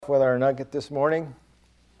With our nugget this morning.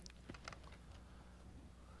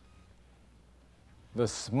 The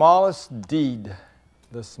smallest deed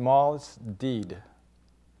is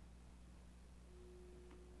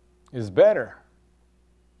better.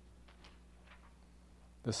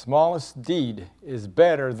 The smallest deed is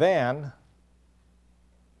better than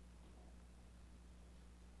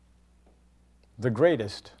the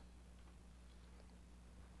greatest.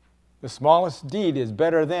 The smallest deed is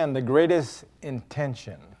better than the greatest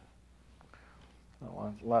intention.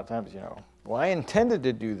 A lot of times, I intended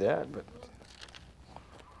to do that, but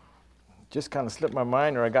just kind of slipped my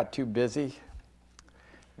mind, or I got too busy.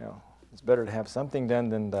 It's better to have something done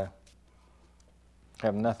than to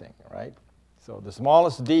have nothing, right? So the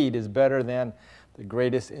smallest deed is better than the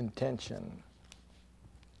greatest intention.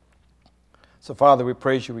 So, Father, we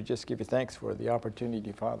praise you. We just give you thanks for the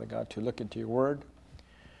opportunity, Father God, to look into your word.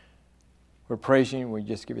 We're praising you. We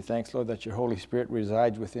just give you thanks, Lord, that your Holy Spirit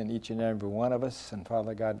resides within each and every one of us. And,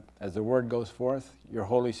 Father God, as the word goes forth, your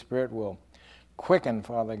Holy Spirit will quicken,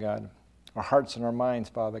 Father God, our hearts and our minds,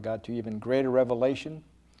 Father God, to even greater revelation.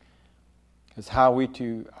 Because how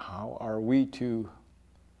are we to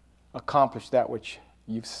accomplish that which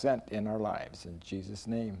you've sent in our lives? In Jesus'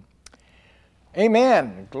 name.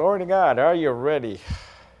 Amen. Glory to God. Are you ready?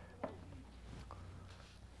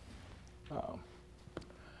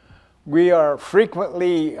 We are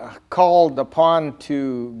frequently called upon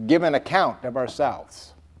to give an account of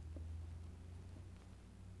ourselves.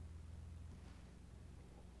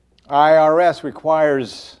 IRS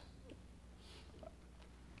requires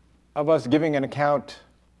of us giving an account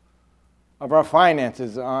of our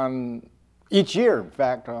finances on each year, in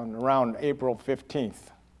fact, on around April 15th.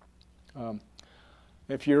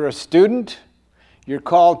 If you're a student, you're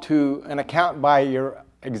called to an account by your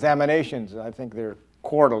examinations. I think they're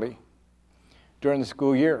quarterly during the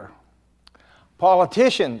school year.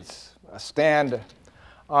 Politicians stand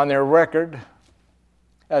on their record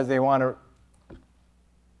as they want to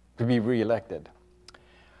be reelected.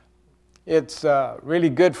 It's really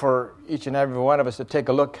good for each and every one of us to take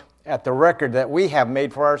a look at the record that we have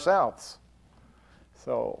made for ourselves.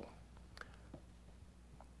 So,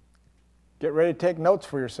 get ready to take notes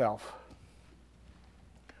for yourself.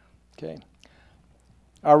 Okay.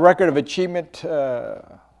 Our record of achievement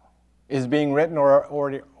is being written or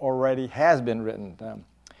already has been written.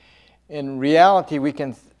 In reality, we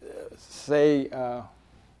can say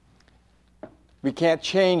we can't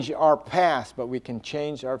change our past, but we can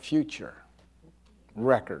change our future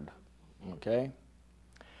record. Okay?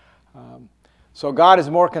 So God is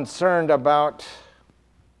more concerned about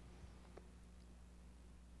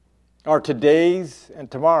our todays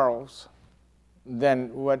and tomorrows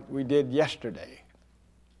than what we did yesterday.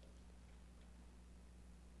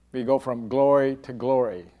 We go from glory to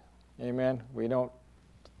glory. Amen? We're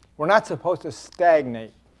not supposed to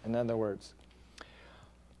stagnate, in other words.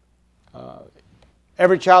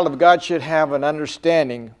 Every child of God should have an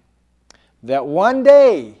understanding that one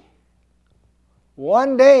day,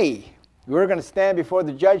 we're going to stand before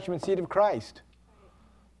the judgment seat of Christ.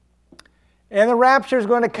 And the rapture is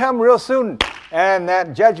going to come real soon. And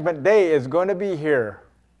that judgment day is going to be here.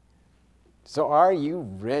 So are you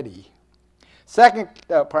ready? 2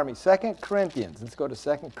 Corinthians. Let's go to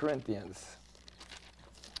 2 Corinthians.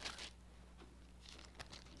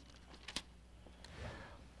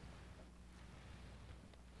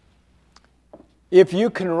 If you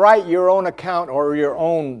can write your own account or your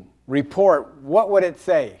own report, what would it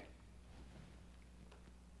say?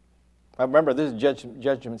 Remember, this is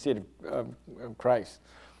judgment seat of Christ.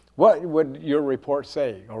 What would your report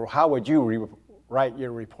say? Or how would you write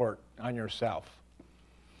your report on yourself?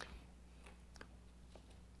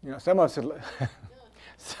 Someone's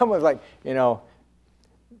like,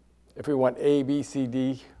 if we want A, B, C,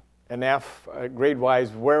 D, and F, grade-wise,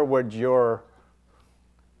 where would your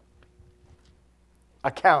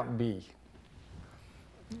account be?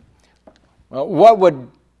 Well, what would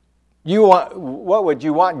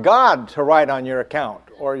you want God to write on your account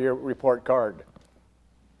or your report card?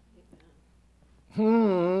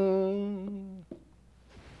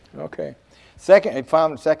 Okay. You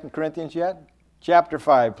found 2 Corinthians yet? Chapter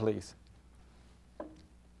 5, please.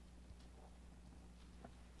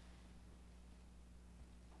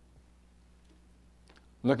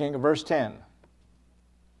 Looking at verse 10.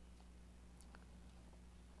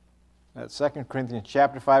 That's 2 Corinthians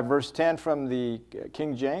chapter 5, verse 10 from the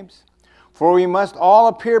King James. For we must all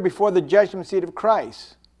appear before the judgment seat of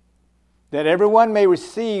Christ, that everyone may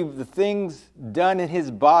receive the things done in his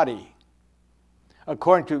body,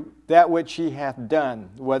 according to that which he hath done,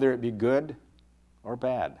 whether it be good or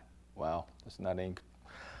bad. Wow, that's not ink.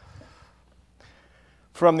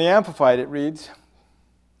 From the Amplified it reads,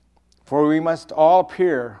 "For we must all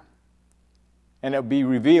appear, and it will be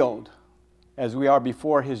revealed as we are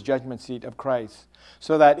before his judgment seat of Christ,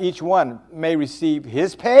 so that each one may receive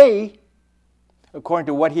his pay according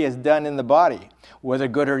to what he has done in the body, whether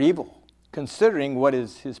good or evil, considering what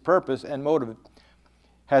is his purpose and motive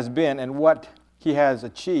has been and what he has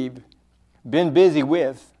achieved, been busy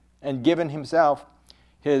with, and given himself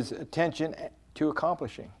his attention to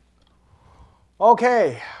accomplishing."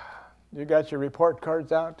 Okay, you got your report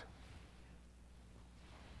cards out?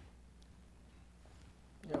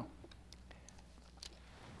 Yeah.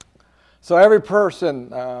 So every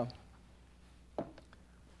person,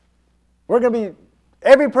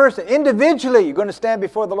 every person individually, you're going to stand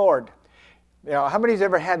before the Lord. You know, how many's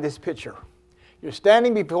ever had this picture? You're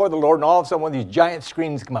standing before the Lord, and all of a sudden one of these giant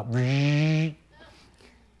screens come up. And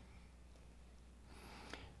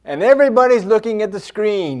everybody's looking at the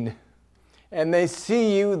screen, and they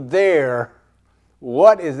see you there.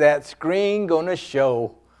 What is that screen going to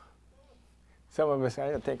show? Some of us,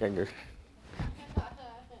 I think I could.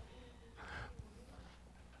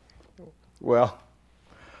 Well,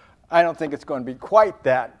 I don't think it's going to be quite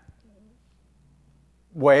that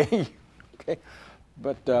way. Okay,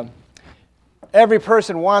 but every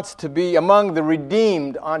person wants to be among the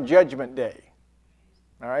redeemed on Judgment Day.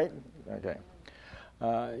 All right? Okay.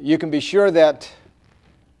 You can be sure that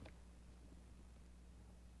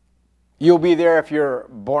you'll be there if you're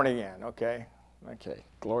born again, okay? Okay,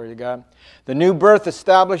 glory to God. The new birth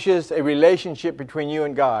establishes a relationship between you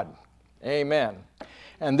and God. Amen.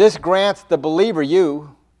 And this grants the believer,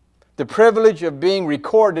 you, the privilege of being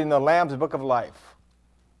recorded in the Lamb's Book of Life.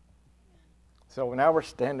 So now we're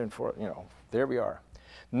standing for, there we are.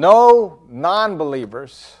 No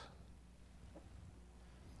non-believers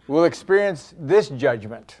will experience this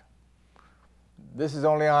judgment. This is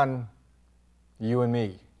only on you and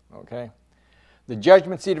me, okay? The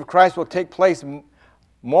judgment seat of Christ will take place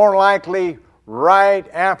more likely right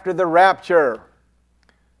after the rapture.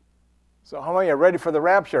 So how many are ready for the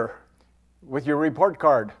rapture with your report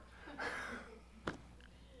card?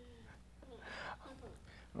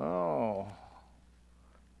 Oh,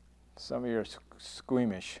 some of you are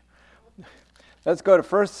squeamish. Let's go to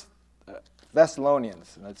 1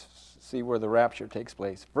 Thessalonians. Let's see where the rapture takes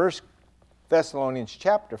place. 1 Thessalonians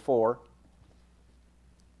chapter 4.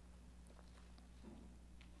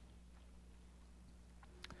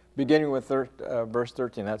 Beginning with verse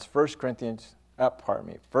 13. That's 1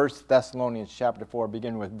 Thessalonians chapter 4,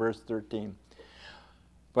 beginning with verse 13.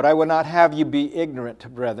 "But I would not have you be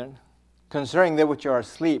ignorant, brethren, concerning them which are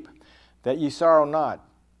asleep, that ye sorrow not,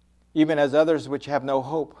 even as others which have no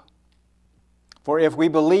hope. For if we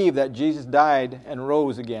believe that Jesus died and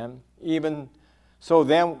rose again, even so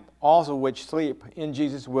them also which sleep in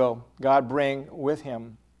Jesus will God bring with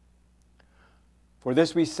him. For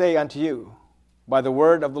this we say unto you, by the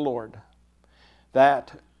word of the Lord,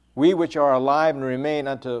 that we which are alive and remain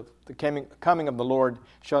unto the coming of the Lord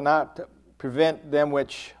shall not prevent them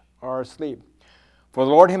which are asleep. For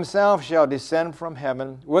the Lord himself shall descend from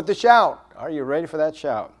heaven with a shout." Are you ready for that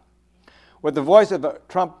shout? "With the voice of the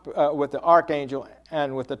trump, with the archangel,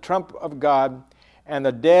 and with the trump of God, and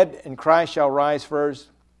the dead in Christ shall rise first."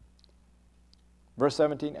 Verse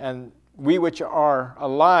 17, "And we which are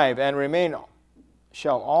alive and remain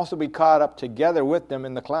shall also be caught up together with them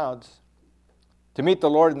in the clouds, to meet the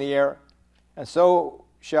Lord in the air, and so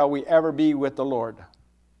shall we ever be with the Lord.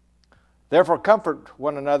 Therefore comfort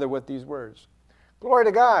one another with these words." Glory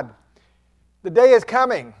to God. The day is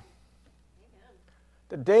coming. Amen.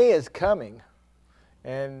 The day is coming.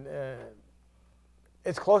 And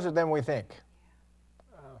it's closer than we think.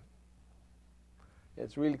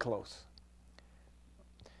 It's really close.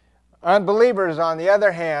 Unbelievers, on the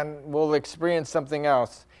other hand, will experience something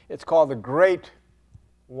else. It's called the Great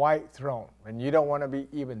White Throne. And you don't want to be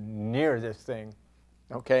even near this thing.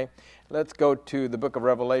 Okay? Let's go to the book of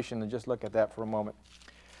Revelation and just look at that for a moment.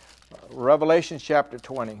 Revelation chapter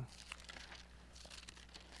 20.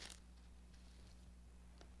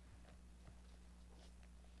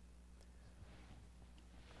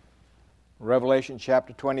 Revelation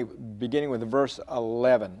chapter 20, beginning with verse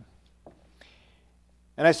 11.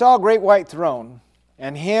 "And I saw a great white throne,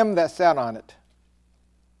 and him that sat on it,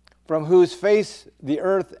 from whose face the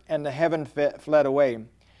earth and the heaven fled away,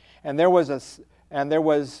 and there was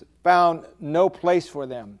found no place for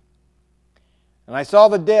them. And I saw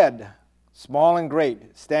the dead, small and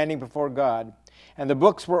great, standing before God, and the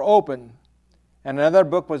books were open, and another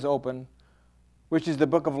book was open, which is the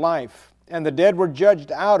book of life. And the dead were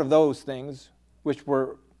judged out of those things which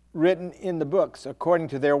were written in the books according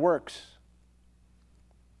to their works.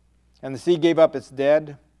 And the sea gave up its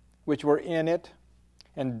dead, which were in it,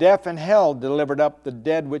 and death and hell delivered up the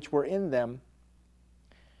dead which were in them.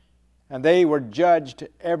 And they were judged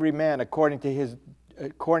every man according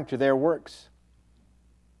to their works.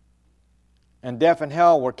 And death and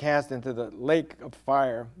hell were cast into the lake of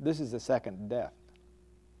fire. This is the second death.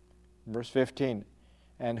 Verse 15.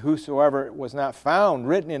 And whosoever was not found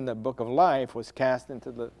written in the book of life was cast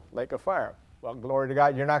into the lake of fire. Well, glory to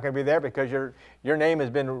God, you're not going to be there because your name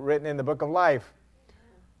has been written in the book of life.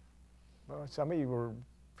 Well, some of you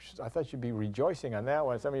I thought you'd be rejoicing on that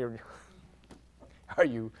one. Some of you, are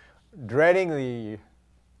you dreading the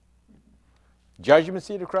judgment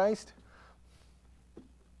seat of Christ?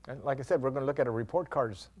 And like I said, we're going to look at our report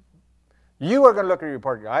cards. You are going to look at your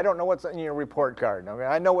report card. I don't know what's in your report card. Okay?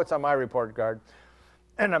 I know what's on my report card.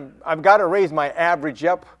 And I've got to raise my average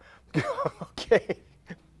up. Okay.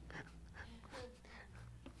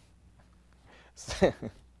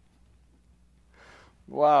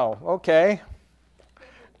 Wow, okay.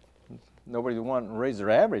 Nobody wanting to raise their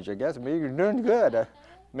average, I guess. Maybe you're doing good.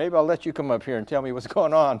 Maybe I'll let you come up here and tell me what's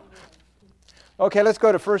going on. Okay, let's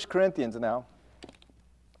go to 1 Corinthians now.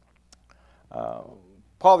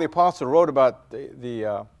 Paul the Apostle wrote about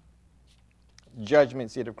the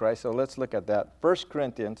judgment seat of Christ, so let's look at that. 1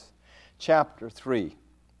 Corinthians chapter 3.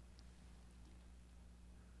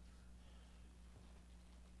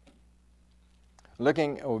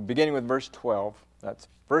 Beginning with verse 12. That's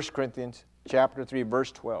 1 Corinthians chapter 3,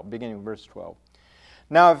 verse 12, beginning with verse 12.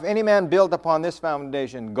 Now, if any man build upon this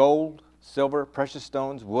foundation gold, silver, precious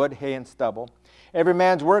stones, wood, hay, and stubble, every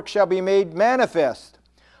man's work shall be made manifest,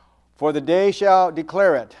 for the day shall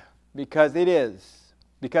declare it, because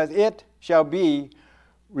it shall be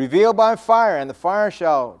revealed by fire, and the fire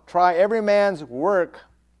shall try every man's work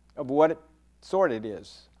of what sort it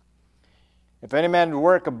is. If any man's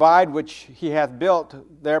work abide which he hath built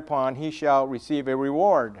thereupon, he shall receive a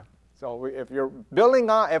reward. So if you're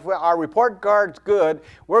building on, if our report card's good,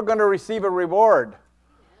 we're going to receive a reward.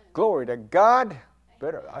 Glory to God.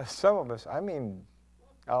 Some of us,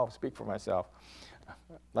 I'll speak for myself.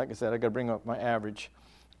 Like I said, I got to bring up my average.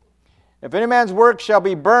 If any man's work shall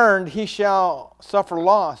be burned, he shall suffer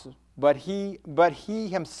loss, but he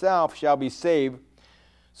himself shall be saved,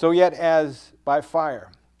 so yet as by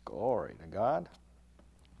fire. Glory to God.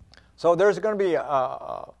 So there's going to be,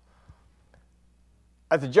 at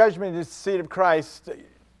the judgment seat of Christ,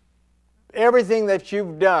 everything that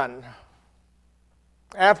you've done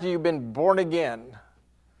after you've been born again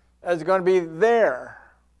is going to be there.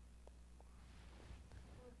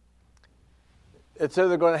 It's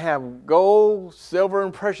either going to have gold, silver,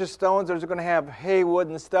 and precious stones, or it's going to have hay, wood,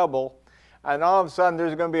 and stubble, and all of a sudden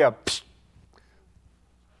there's going to be a psh,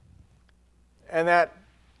 and that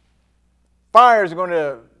fire is going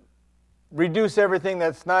to reduce everything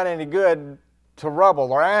that's not any good to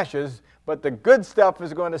rubble or ashes, but the good stuff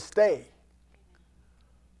is going to stay.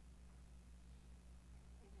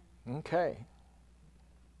 Okay.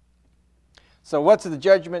 So what's the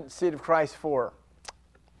judgment seat of Christ for?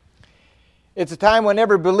 It's a time when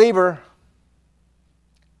every believer,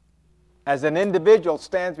 as an individual,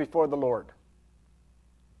 stands before the Lord.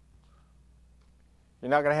 You're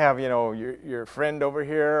not going to have, your friend over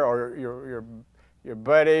here, or your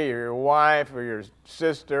buddy, or your wife, or your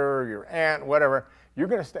sister, or your aunt, whatever.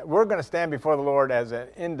 We're going to stand before the Lord as an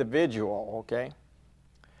individual, okay?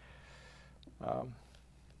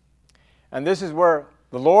 And this is where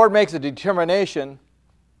the Lord makes a determination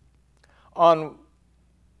on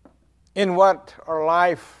in what our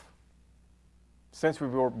life, since we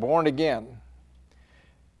were born again,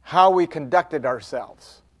 how we conducted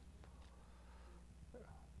ourselves.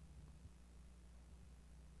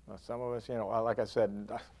 Some of us, like I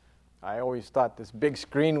said, I always thought this big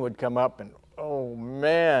screen would come up and, oh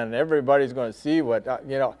man, everybody's going to see what,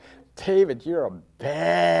 David, you're a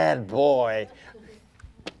bad boy.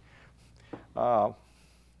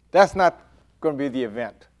 That's not going to be the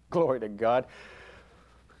event. Glory to God.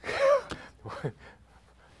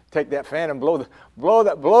 Take that fan and blow the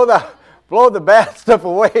bad stuff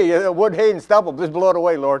away. Wood, hay, and stubble. Just blow it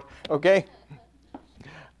away, Lord. Okay?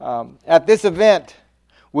 At this event,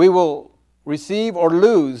 we will receive or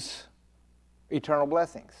lose eternal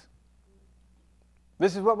blessings.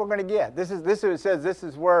 This is what we're going to get. It says this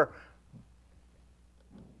is where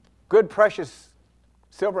good, precious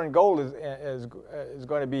silver and gold is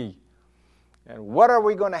going to be. And what are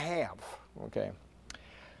we going to have? Okay.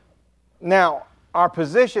 Now, our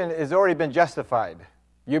position has already been justified.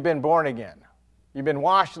 You've been born again. You've been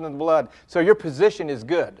washed in the blood. So your position is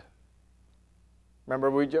good.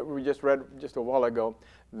 Remember, we just read just a while ago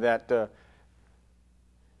that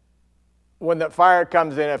when that fire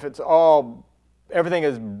comes in, if everything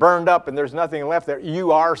is burned up and there's nothing left there,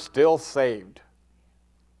 you are still saved.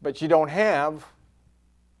 But you don't have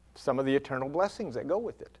some of the eternal blessings that go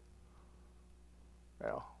with it.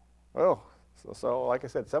 So like I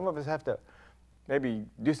said, some of us have to maybe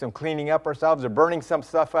do some cleaning up ourselves or burning some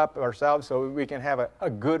stuff up ourselves so we can have a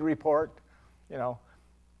good report.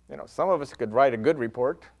 Some of us could write a good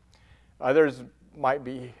report. Others might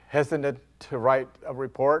be hesitant to write a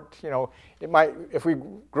report. It might, if we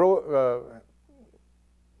wrote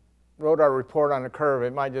our report on a curve,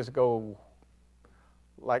 it might just go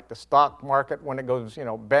like the stock market when it goes,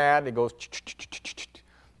 bad, it goes.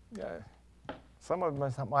 Some of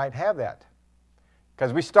us might have that.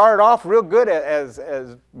 Because we started off real good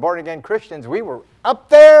as born-again Christians. We were up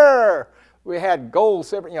there. We had gold,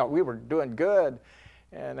 silver, we were doing good.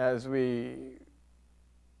 And as we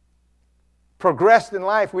progressed in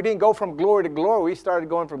life, we didn't go from glory to glory. We started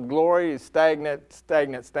going from glory to stagnant.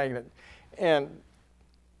 And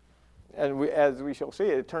as we shall see,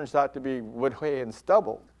 it turns out to be wood, hay, and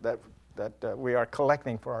stubble that we are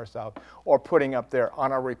collecting for ourselves or putting up there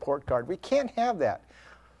on our report card. We can't have that.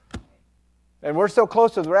 And we're so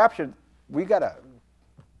close to the rapture, we got to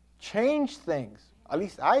change things. At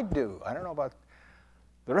least I do. I don't know about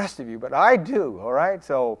the rest of you, but I do, all right?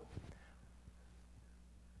 So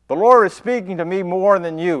the Lord is speaking to me more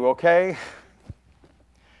than you, okay?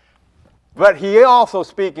 But He also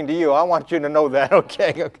speaking to you. I want you to know that,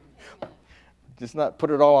 okay? Just not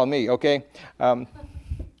put it all on me, okay?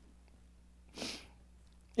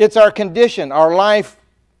 It's our condition, our life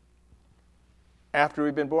after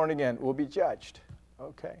we've been born again will be judged,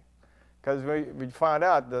 okay? Because we find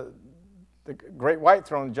out the great white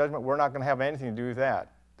throne judgment, we're not going to have anything to do with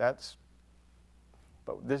that.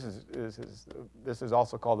 But this is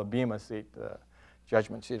also called the Bema seat, the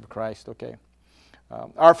judgment seat of Christ, okay?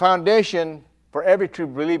 Our foundation for every true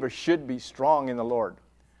believer should be strong in the Lord.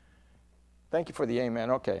 Thank you for the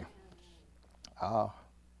amen, okay.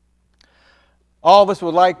 All of us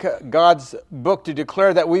would like God's book to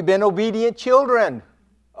declare that we've been obedient children.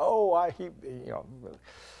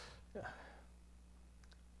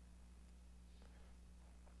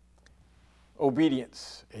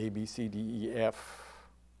 Obedience, A, B, C, D, E, F.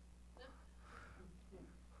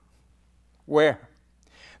 Where?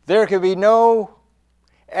 There can be no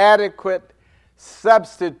adequate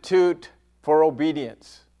substitute for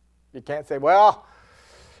obedience. You can't say,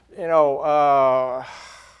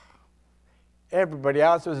 everybody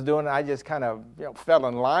else was doing it, I just kind of fell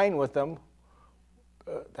in line with them.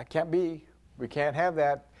 That can't be. We can't have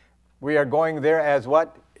that. We are going there as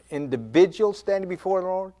what? Individuals standing before the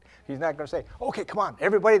Lord. He's not going to say, okay, come on,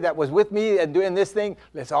 everybody that was with me and doing this thing,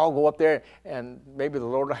 let's all go up there and maybe the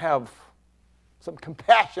Lord will have some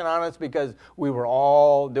compassion on us because we were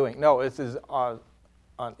all doing. No, this is on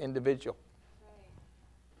individual.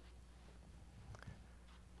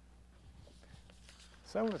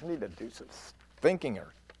 Some of us need to do some thinking.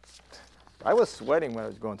 I was sweating when I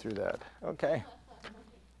was going through that. Okay.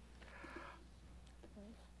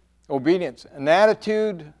 Obedience. An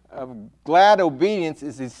attitude of glad obedience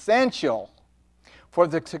is essential for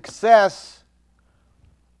the success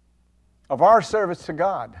of our service to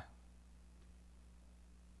God.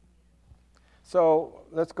 So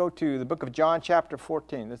let's go to the book of John chapter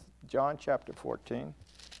 14. This is John chapter 14.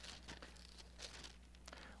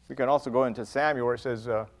 We can also go into Samuel where it says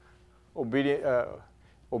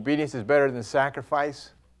obedience is better than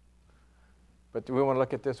sacrifice. But we want to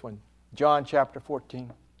look at this one. John chapter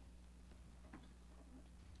 14.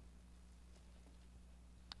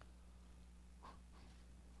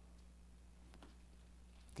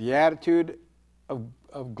 The attitude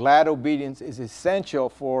of glad obedience is essential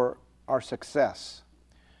for our success.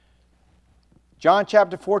 John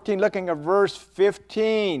chapter 14, looking at verse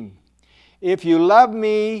 15. If you love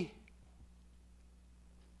me,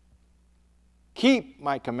 keep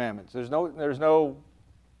my commandments. There's no,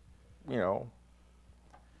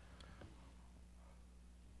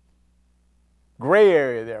 gray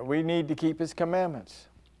area there. We need to keep His commandments.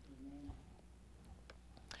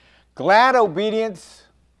 Glad obedience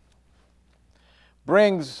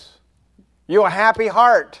brings you a happy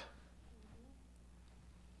heart.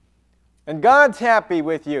 And God's happy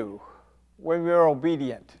with you when you're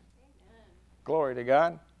obedient. Amen. Glory to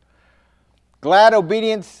God. Glad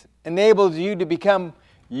obedience enables you to become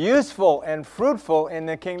useful and fruitful in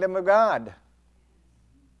the kingdom of God.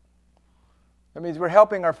 That means we're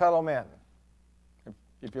helping our fellow men.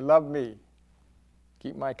 If you love me,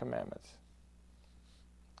 keep my commandments.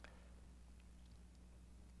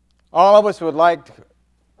 All of us would like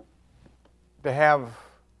to have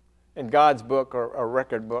in God's book or a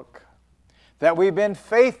record book that we've been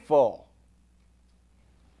faithful.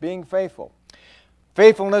 Being faithful.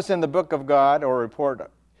 Faithfulness in the book of God or report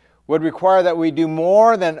would require that we do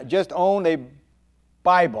more than just own a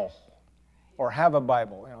Bible or have a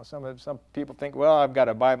Bible. You know, some people think, well, I've got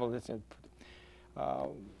a Bible.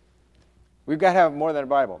 We've got to have more than a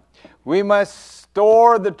Bible. We must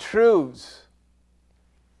store the truths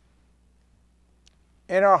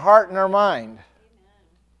in our heart and our mind. Amen.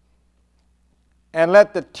 And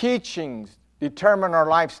let the teachings determine our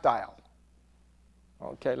lifestyle.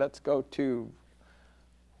 Okay, let's go to,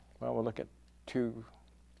 well, we'll look at two.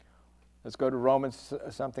 Let's go to Romans,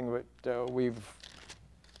 something that we've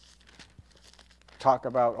talked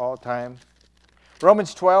about all the time.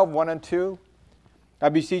 Romans 12, 1 and 2. I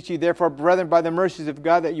beseech you, therefore, brethren, by the mercies of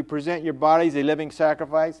God, that you present your bodies a living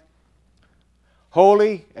sacrifice,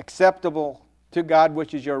 holy, acceptable to God,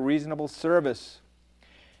 which is your reasonable service.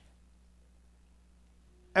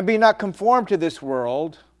 And be not conformed to this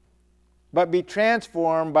world, but be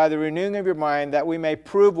transformed by the renewing of your mind, that we may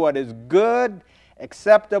prove what is good,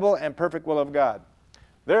 acceptable, and perfect will of God.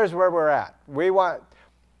 There's where we're at. We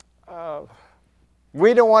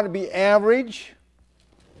don't want to be average.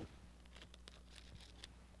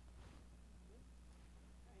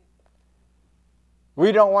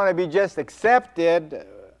 We don't want to be just accepted.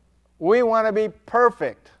 We want to be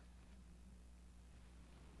perfect.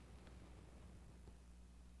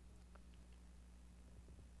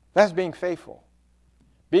 That's being faithful.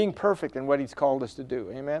 Being perfect in what He's called us to do.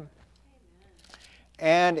 Amen? Amen.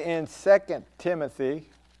 And in 2 Timothy,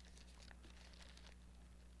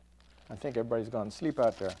 I think everybody's gone to sleep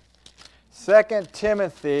out there. 2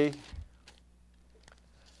 Timothy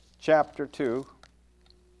chapter 2.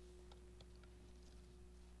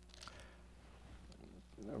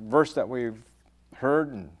 A verse that we've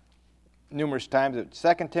heard numerous times.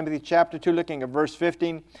 2 Timothy chapter 2, looking at verse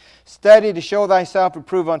 15. Study to show thyself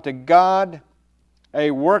approved unto God,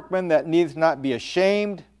 a workman that needeth not be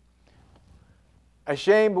ashamed.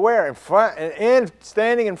 Ashamed where? In front,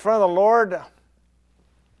 standing in front of the Lord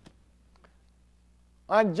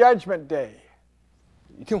on Judgment Day.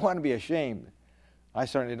 You don't want to be ashamed. I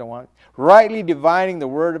certainly don't want it. Rightly dividing the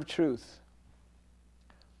word of truth.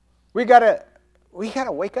 We gotta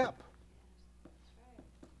wake up.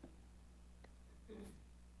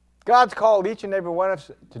 God's called each and every one of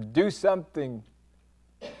us to do something.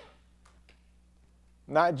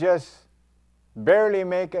 Not just barely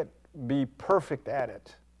make it, be perfect at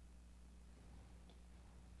it.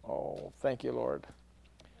 Oh, thank you, Lord.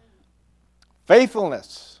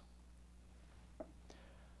 Faithfulness.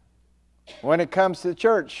 When it comes to the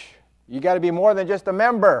church, you got to be more than just a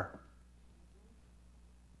member.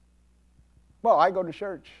 Well, I go to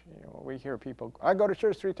church. You know, we hear people, I go to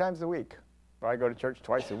church 3 times a week. Or I go to church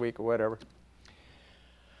twice a week or whatever.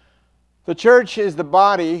 The church is the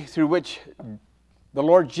body through which the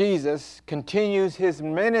Lord Jesus continues His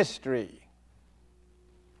ministry.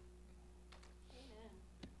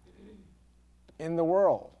 Amen. In the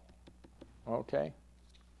world. Okay?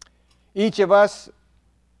 Each of us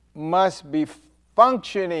must be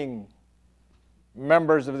functioning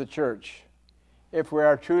members of the church if we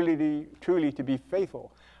are truly to be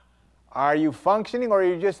faithful. Are you functioning, or are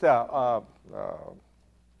you just well,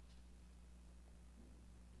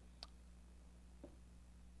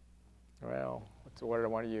 what's the word I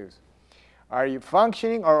want to use? Are you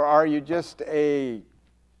functioning, or are you just a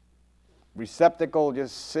receptacle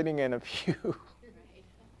just sitting in a pew?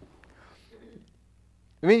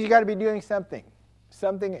 It means you got to be doing something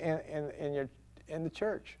in the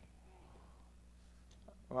church.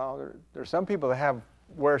 Well, there's some people that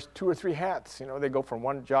wear 2 or 3 hats. You know, they go from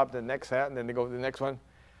one job to the next hat, and then they go to the next one.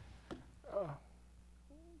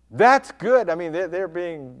 That's good. I mean, they're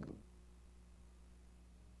being.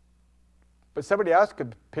 But somebody else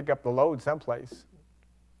could pick up the load someplace.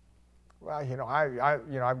 Well, you know,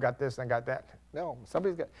 I've got this and I got that. No,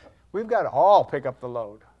 we've got to all pick up the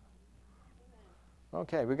load.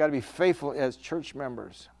 Okay, we've got to be faithful as church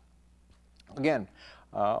members. Again,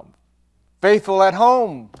 faithful at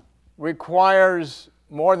home requires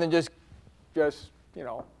more than just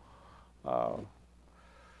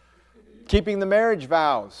keeping the marriage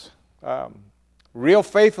vows. Real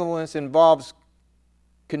faithfulness involves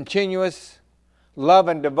continuous love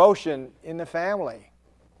and devotion in the family.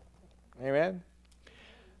 Amen?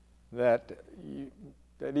 That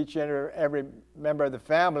each and every member of the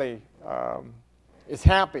family is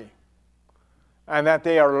happy, and that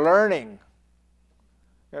they are learning.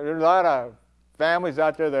 There's a lot of families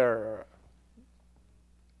out there that are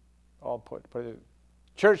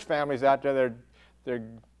church families out there. They're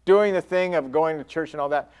doing the thing of going to church and all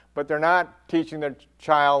that, but they're not teaching their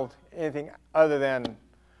child anything other than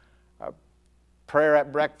prayer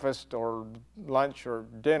at breakfast or lunch or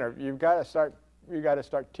dinner. You've got to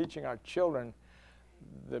start teaching our children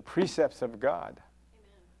the precepts of God.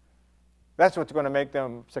 Amen. That's what's going to make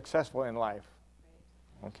them successful in life.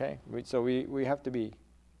 Okay? So we have to be.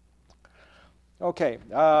 Okay,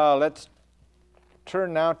 let's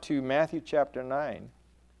turn now to Matthew chapter 9.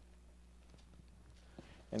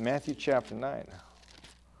 In Matthew chapter 9.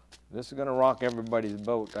 This is going to rock everybody's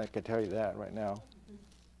boat, I can tell you that right now.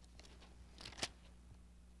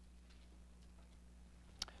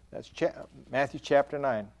 That's Matthew chapter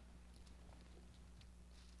 9.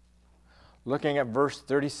 Looking at verse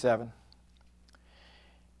 37.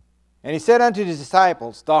 And he said unto his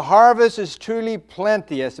disciples, the harvest is truly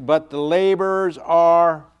plenteous, but the laborers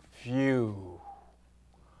are few.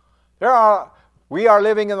 We are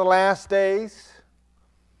living in the last days,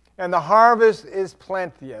 and the harvest is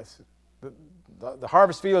plenteous. The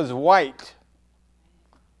harvest field is white.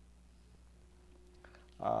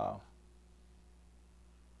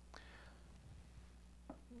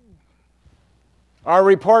 Our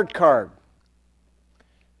report card.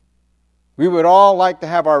 We would all like to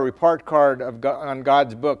have our report card on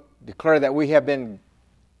God's book declare that we have been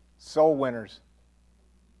soul winners.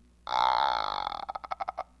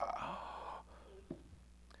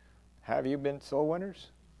 Have you been soul winners?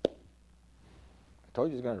 I told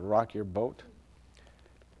you it's going to rock your boat.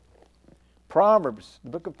 Proverbs, the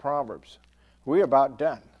book of Proverbs. We're about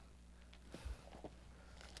done.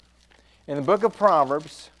 In the book of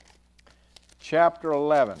Proverbs, chapter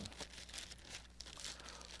 11.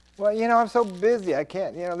 Well, I'm so busy, I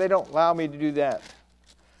can't, they don't allow me to do that.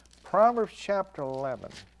 Proverbs chapter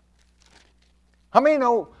 11. How many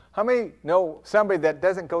know somebody that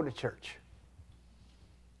doesn't go to church?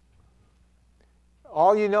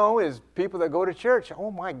 All you know is people that go to church.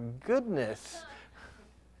 Oh my goodness.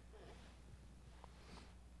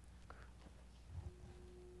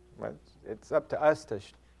 But it's up to us to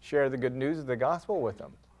share the good news of the gospel with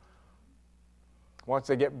them. Once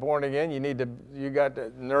they get born again, you got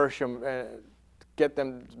to nourish them, get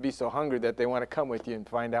them to be so hungry that they want to come with you and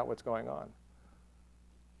find out what's going on.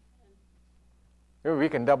 Maybe we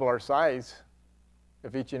can double our size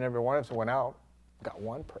if each and every one of us went out. Got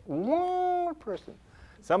one person.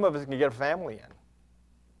 Some of us can get a family in.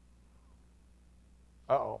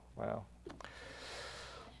 Well.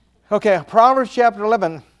 Okay, Proverbs chapter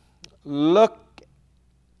 11. Look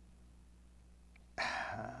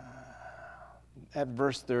at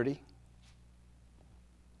verse 30.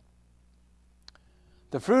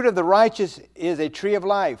 The fruit of the righteous is a tree of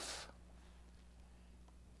life.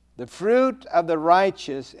 The fruit of the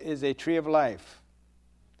righteous is a tree of life.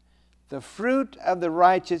 The fruit of the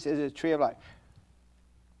righteous is a tree of life.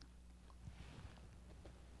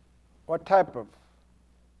 What type of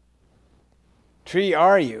tree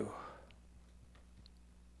are you?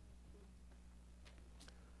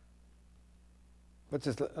 But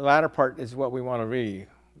this latter part is what we want to really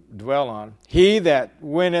dwell on. He that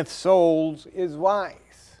winneth souls is wise.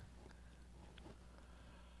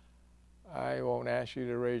 I won't ask you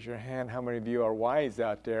to raise your hand. How many of you are wise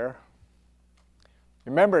out there?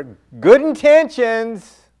 Remember, good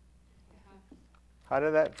intentions. How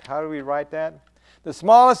do we write that? The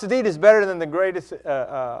smallest deed is better than the greatest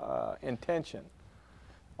intention.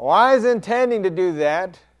 Wise intending to do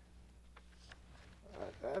that,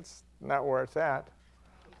 that's not where it's at.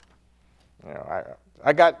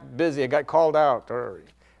 I got busy, I got called out, or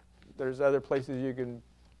there's other places you can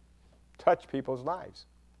touch people's lives.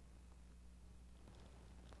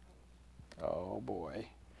 Oh boy.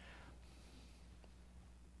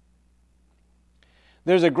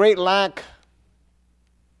 There's a great lack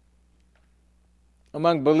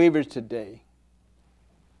among believers today.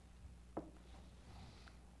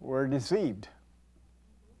 We're deceived.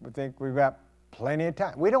 We think we've got plenty of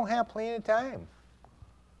time. We don't have plenty of time.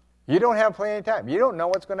 You don't have plenty of time. You don't know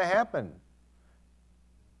what's going to happen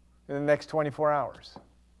in the next 24 hours.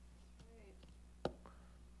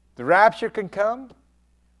 The rapture can come,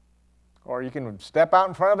 or you can step out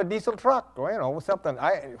in front of a diesel truck, or something.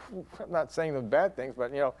 I'm not saying the bad things,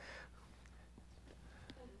 but you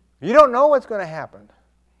don't know what's going to happen.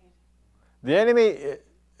 The enemy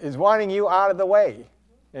is wanting you out of the way,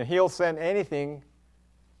 and he'll send anything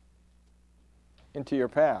into your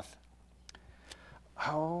path.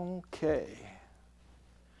 Okay.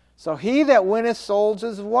 So he that winneth souls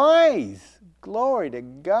is wise. Glory to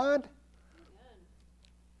God.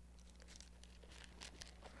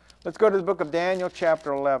 Let's go to the book of Daniel, chapter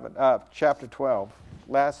 12.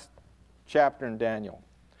 Last chapter in Daniel.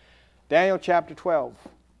 Daniel, chapter 12.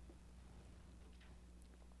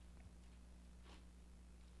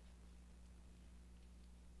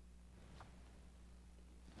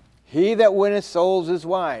 He that winneth souls is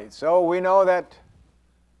wise. So we know that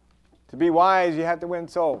to be wise, you have to win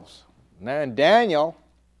souls. Now in Daniel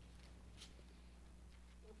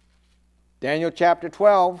chapter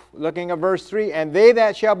 12, looking at verse 3, and they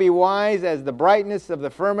that shall be wise as the brightness of the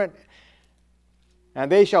firmament, and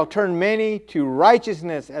they shall turn many to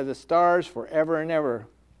righteousness as the stars forever and ever.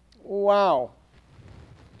 Wow.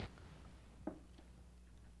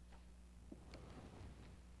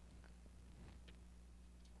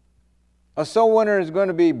 A soul winner is going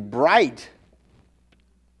to be bright.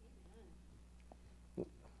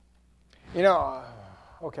 You know,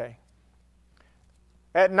 okay.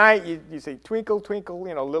 At night, you say, twinkle, twinkle,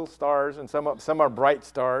 little stars, and some are bright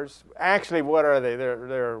stars. Actually, what are they?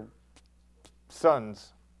 They're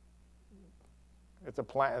suns. It's a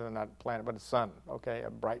planet, not a planet, but a sun, okay, a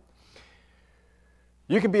bright.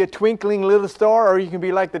 You can be a twinkling little star, or you can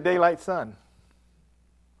be like the daylight sun.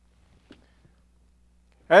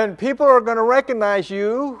 And people are going to recognize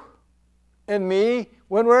you and me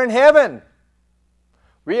when we're in heaven.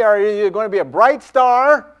 We are either going to be a bright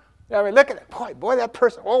star. I mean, look at it. Boy, that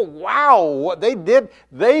person. Oh, wow. What they did.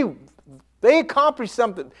 They accomplished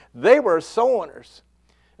something. They were soul winners.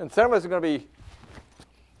 And some of us are going to be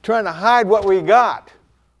trying to hide what we got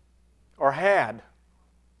or had.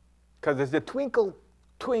 Because it's the twinkle,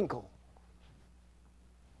 twinkle.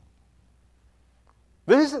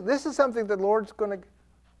 This is something the Lord's going to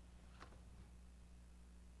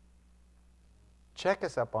check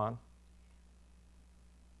us up on.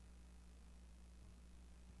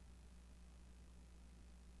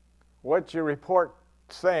 What's your report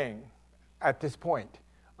saying at this point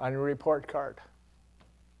on your report card?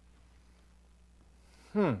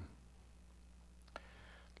 Lord,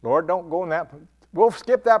 don't go in that. We'll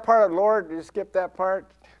skip that part. Lord, just skip that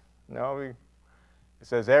part. No, it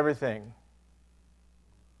says everything.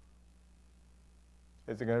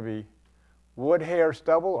 Is it going to be wood, hair,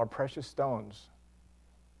 stubble, or precious stones?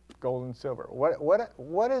 Gold and silver.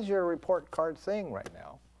 What is your report card saying right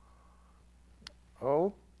now?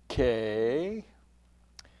 Okay.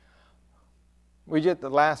 We get the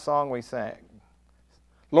last song we sang.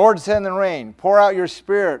 Lord, send the rain. Pour out your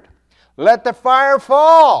Spirit. Let the fire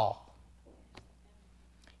fall.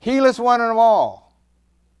 Heal us one and all.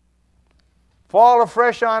 Fall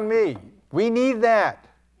afresh on me. We need that.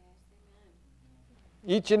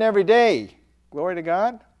 Each and every day. Glory to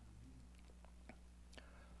God.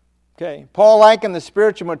 Okay. Paul likened the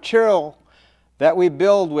spiritual material that we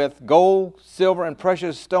build with gold, silver, and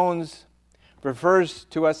precious stones refers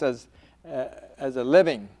to us as a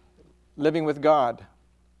living with God.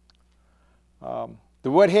 The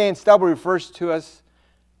wood, hay, and stubble refers to us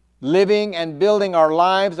living and building our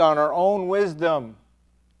lives on our own wisdom.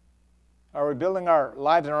 Are we building our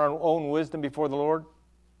lives on our own wisdom before the Lord?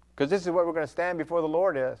 Because this is what we're going to stand before the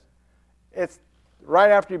Lord is. It's right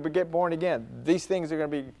after you get born again. These things are going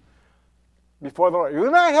to be before the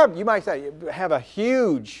Lord. You might say, have a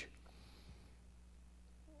huge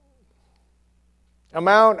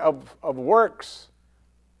amount of works,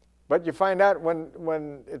 but you find out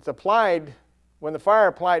when it's applied, when the fire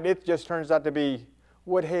applied, it just turns out to be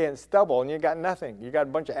wood, hay, and stubble, and you got nothing. You got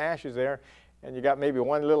a bunch of ashes there, and you got maybe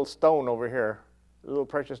one little stone over here, a little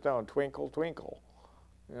precious stone, twinkle, twinkle.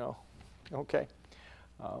 Okay.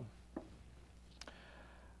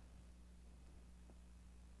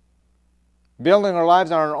 Building our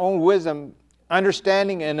lives on our own wisdom,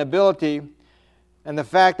 understanding, and ability, and the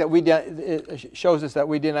fact that it shows us that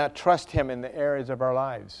we did not trust Him in the areas of our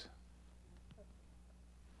lives.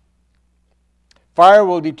 Fire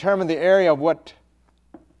will determine the area of what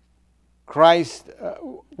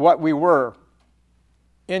we were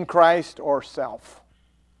in Christ or self.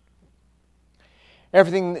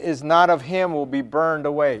 Everything that is not of Him will be burned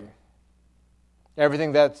away.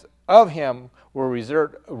 Everything that's of Him will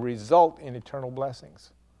result in eternal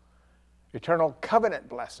blessings. Eternal covenant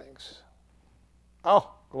blessings. Oh,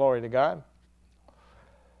 glory to God.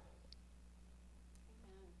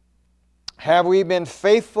 Have we been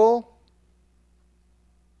faithful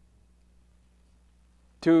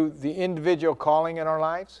to the individual calling in our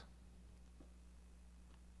lives?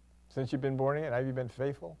 Since you've been born again, have you been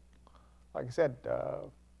faithful? Like I said,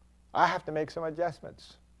 I have to make some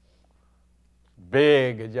adjustments.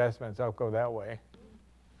 Big adjustments, I'll go that way.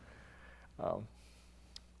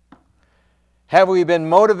 Have we been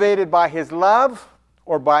motivated by His love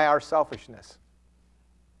or by our selfishness?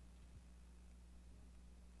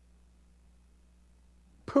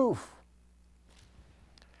 Poof.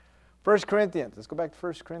 1 Corinthians. Let's go back to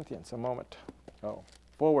 1 Corinthians a moment.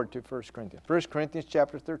 Forward to 1 Corinthians. 1 Corinthians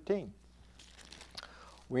chapter 13.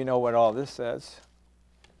 We know what all this says.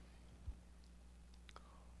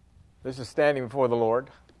 This is standing before the Lord.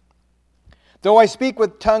 Though I speak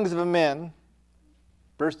with tongues of men,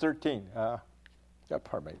 verse 13.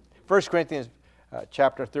 Pardon me. 1 Corinthians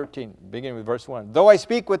chapter 13, beginning with verse 1. Though I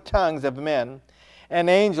speak with tongues of men and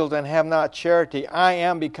angels and have not charity, I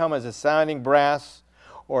am become as a sounding brass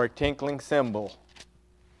or a tinkling cymbal.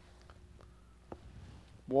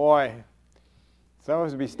 Boy, some of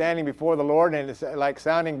us would be standing before the Lord and it's like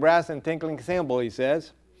sounding brass and tinkling cymbal, he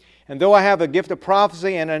says. And though I have the gift of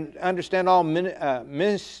prophecy and understand all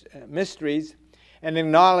mysteries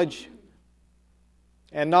and knowledge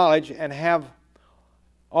and have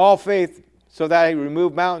all faith so that I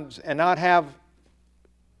remove mountains and not have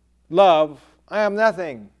love, I am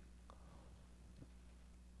nothing.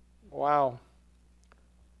 Wow.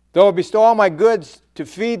 Though I bestow all my goods to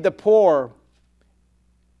feed the poor,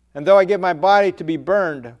 and though I give my body to be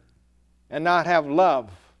burned and not have love,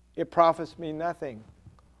 it profits me nothing.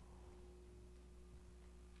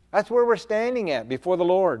 That's where we're standing at before the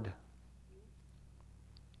Lord.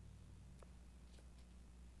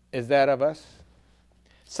 Is that of us?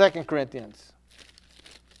 2 Corinthians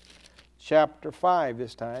chapter 5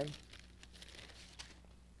 this time.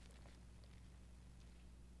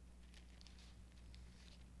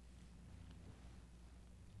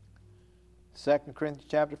 Second Corinthians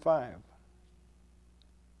chapter 5.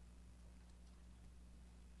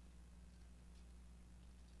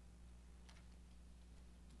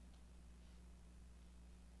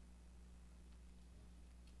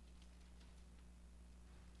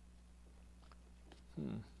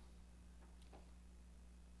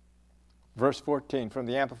 Verse 14 from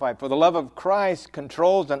the Amplified. For the love of Christ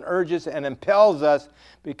controls and urges and impels us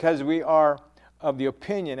because we are of the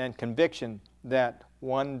opinion and conviction that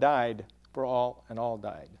one died for all and all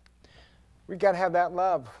died. We've got to have that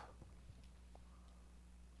love.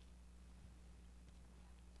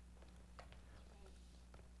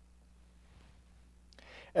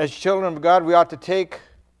 As children of God, we ought to take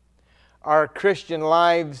our Christian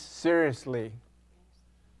lives seriously.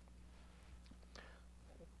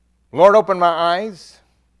 Lord, open my eyes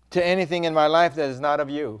to anything in my life that is not of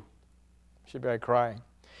you. Should be I cry.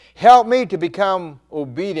 Help me to become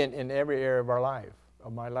obedient in every area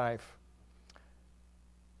of my life.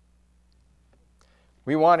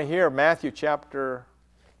 We want to hear Matthew chapter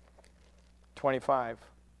 25.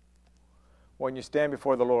 When you stand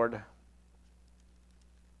before the Lord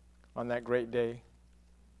on that great day,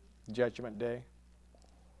 Judgment Day.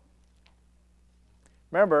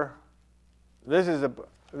 Remember, this is a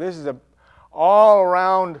all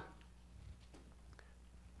around,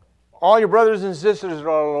 all your brothers and sisters are the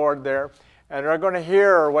Lord there, and they're going to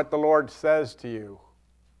hear what the Lord says to you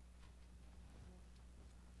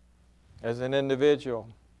as an individual.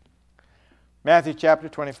 Matthew chapter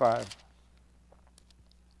 25.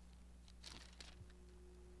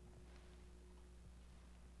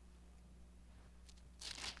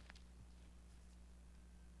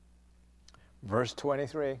 Verse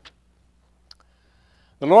 23.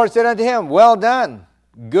 The Lord said unto him, Well done,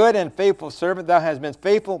 good and faithful servant. Thou hast been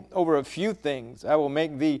faithful over a few things. I will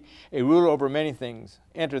make thee a ruler over many things.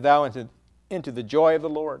 Enter thou into the joy of the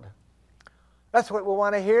Lord. That's what we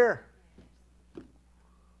want to hear.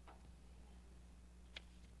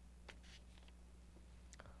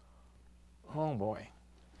 Oh boy.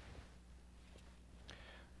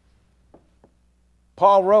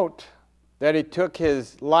 Paul wrote that he took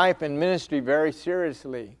his life and ministry very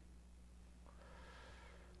seriously,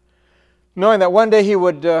 knowing that one day he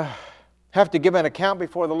would have to give an account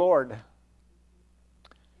before the Lord.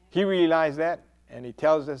 He realized that, and he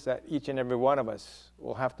tells us that each and every one of us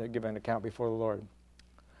will have to give an account before the Lord.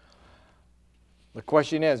 The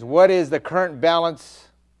question is, what is the current balance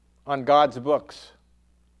on God's books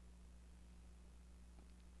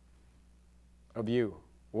of you?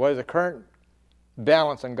 What is the current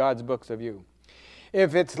balance on God's books of you?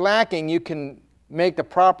 If it's lacking, you can make the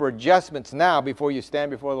proper adjustments now before you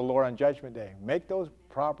stand before the Lord on Judgment Day. Make those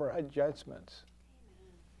proper adjustments.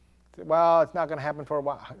 Well, it's not going to happen for a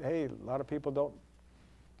while. Hey, a lot of people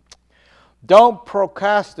don't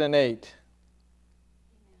procrastinate.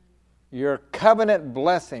 Your covenant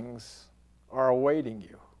blessings are awaiting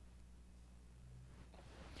you.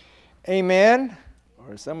 Amen?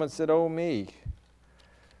 Or someone said, oh me.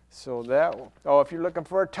 So if you're looking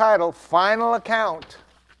for a title, Final Account.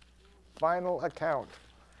 Final account.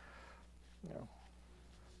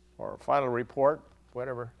 Or final report,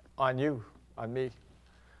 whatever, on you, on me.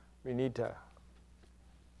 We need to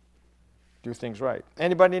do things right.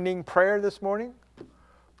 Anybody needing prayer this morning?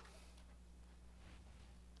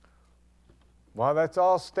 While that's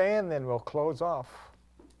all stand, then we'll close off.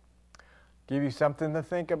 Give you something to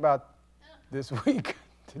think about this week.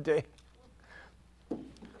 today.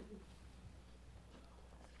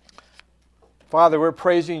 Father, we're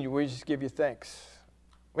praising you. We just give you thanks.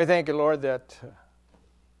 We thank you, Lord, that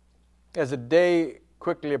as the day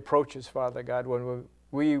quickly approaches, Father God, when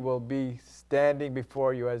we will be standing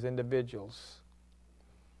before you as individuals,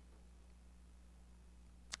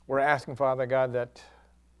 we're asking, Father God, that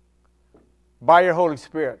by your Holy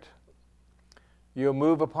Spirit, you'll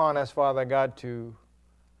move upon us, Father God, to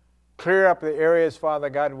clear up the areas, Father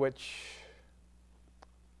God, which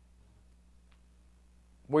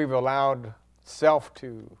we've allowed self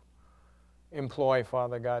to employ,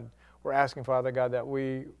 Father God. We're asking, Father God, that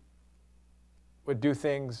we would do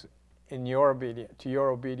things in your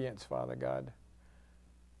obedience, Father God.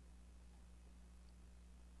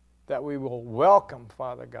 That we will welcome,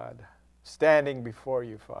 Father God, standing before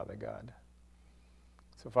you, Father God.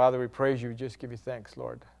 So, Father, we praise you. Just give you thanks,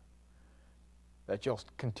 Lord, that you'll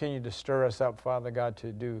continue to stir us up, Father God,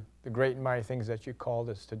 to do the great and mighty things that you called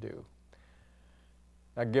us to do.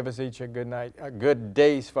 Now give us each a good night, a good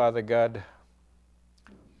days, Father God.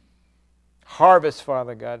 Harvest,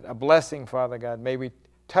 Father God, a blessing, Father God. May we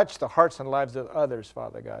touch the hearts and lives of others,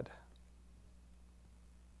 Father God.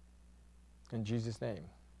 In Jesus' name,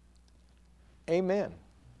 amen.